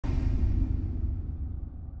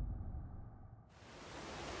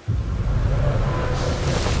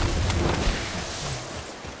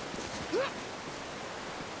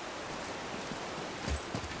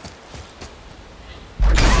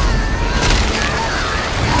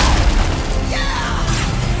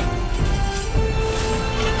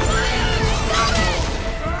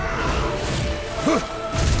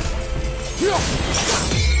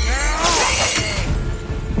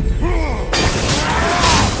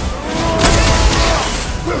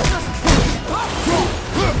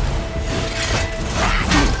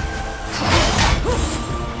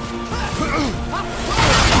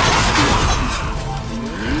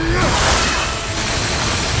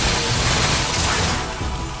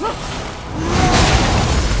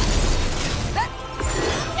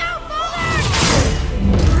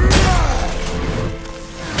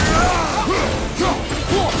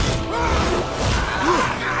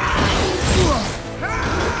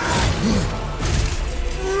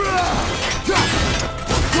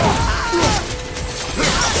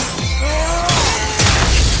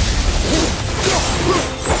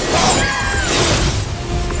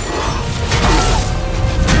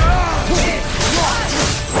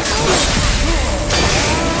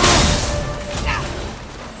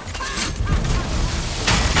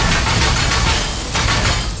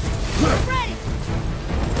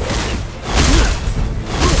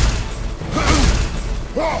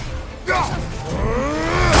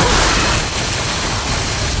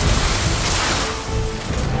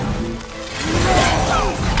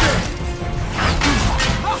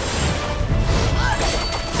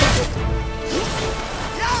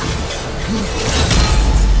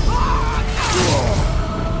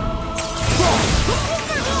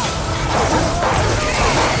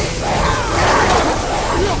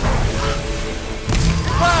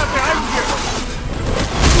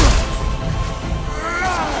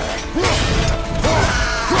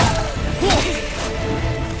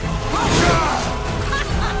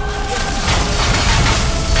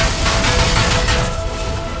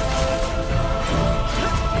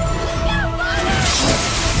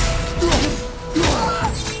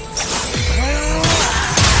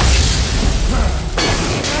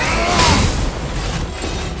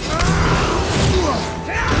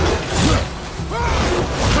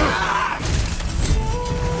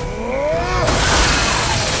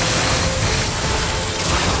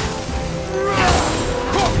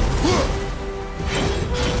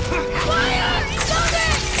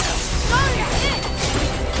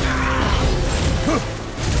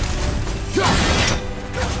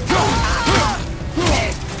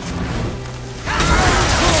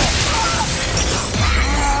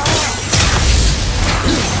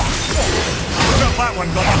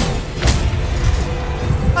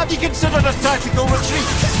Have you considered a tactical retreat?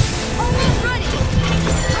 Almost ready!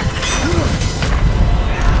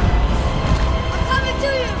 I'm coming to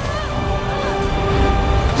you!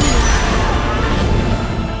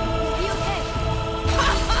 Be okay.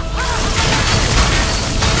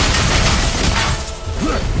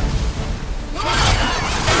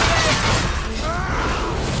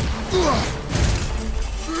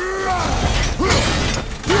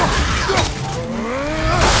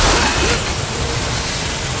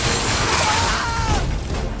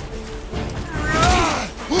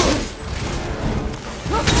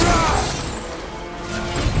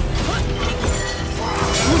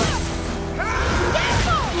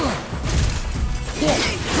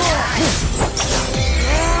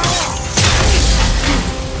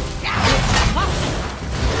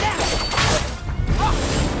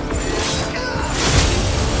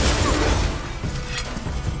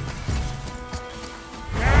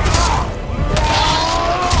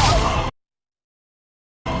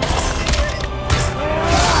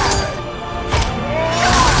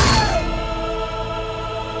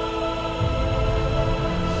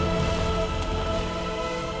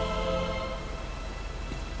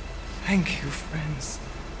 Thank you, friends.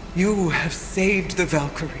 You have saved the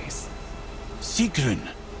Valkyries. Sigrun,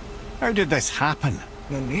 how did this happen?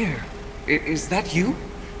 Mimir, is that you?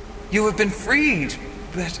 You have been freed,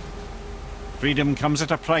 but... Freedom comes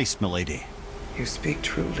at a price, milady. You speak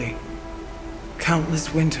truly.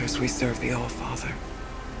 Countless winters we serve the All-Father.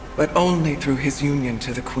 But only through his union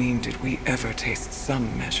to the Queen did we ever taste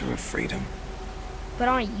some measure of freedom. But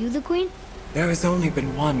aren't you the queen? There has only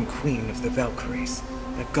been one queen of the Valkyries,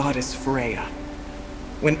 the goddess Freya.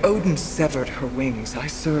 When Odin severed her wings, I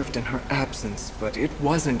served in her absence, but it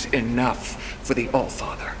wasn't enough for the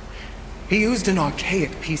All-Father. He used an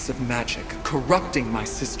archaic piece of magic, corrupting my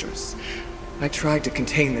sisters. I tried to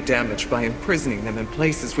contain the damage by imprisoning them in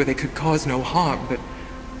places where they could cause no harm, but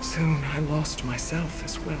soon I lost myself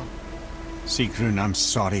as well. Sigrun, I'm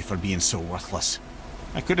sorry for being so worthless.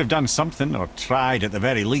 I could have done something, or tried at the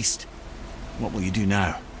very least. What will you do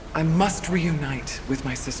now? I must reunite with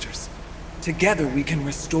my sisters. Together we can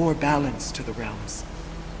restore balance to the realms.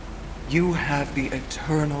 You have the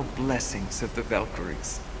eternal blessings of the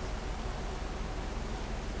Valkyries.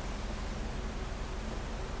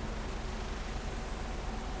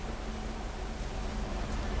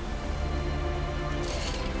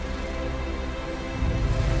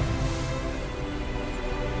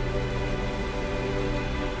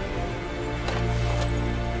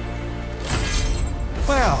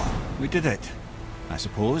 Well, we did it, I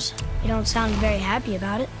suppose. You don't sound very happy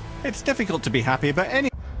about it. It's difficult to be happy about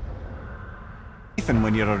anything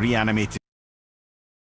when you're a reanimated